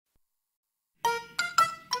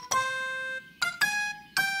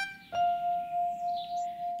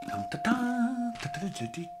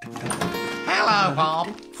Hello,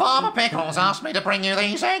 Bob. Farmer Pickles asked me to bring you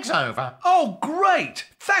these eggs over. Oh, great!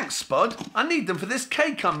 Thanks, Spud. I need them for this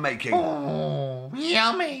cake I'm making. Oh,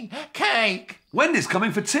 yummy cake. Wendy's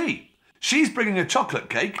coming for tea. She's bringing a chocolate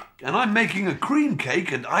cake, and I'm making a cream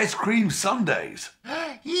cake and ice cream sundaes.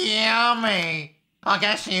 Yummy. I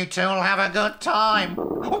guess you two will have a good time.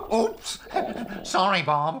 Oops. Sorry,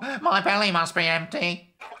 Bob. My belly must be empty.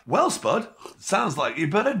 Well, Spud, sounds like you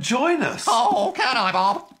better join us. Oh, can I,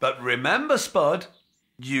 Bob? But remember, Spud,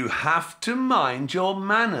 you have to mind your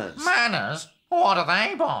manners. Manners? What are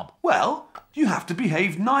they, Bob? Well, you have to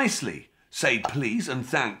behave nicely. Say please and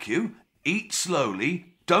thank you. Eat slowly.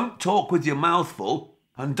 Don't talk with your mouth full.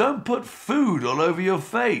 And don't put food all over your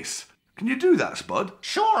face. Can you do that, Spud?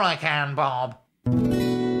 Sure I can, Bob.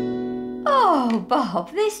 Oh,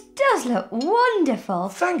 Bob, this does look wonderful.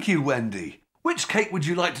 Thank you, Wendy. Which cake would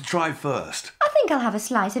you like to try first? I think I'll have a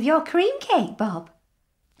slice of your cream cake, Bob.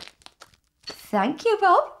 Thank you,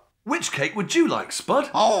 Bob. Which cake would you like,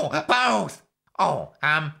 Spud? Oh, both. Oh,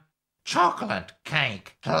 chocolate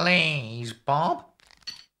cake, please, Bob.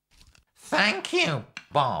 Thank you,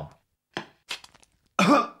 Bob.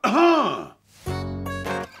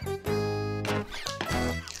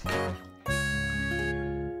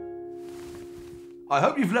 I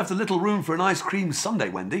hope you've left a little room for an ice cream sundae,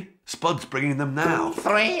 Wendy. Spud's bringing them now.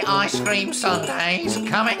 3 ice cream sundaes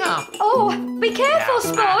coming up. Oh, be careful,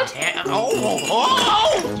 Spud. Oh,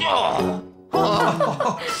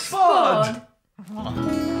 Spud!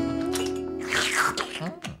 Spud.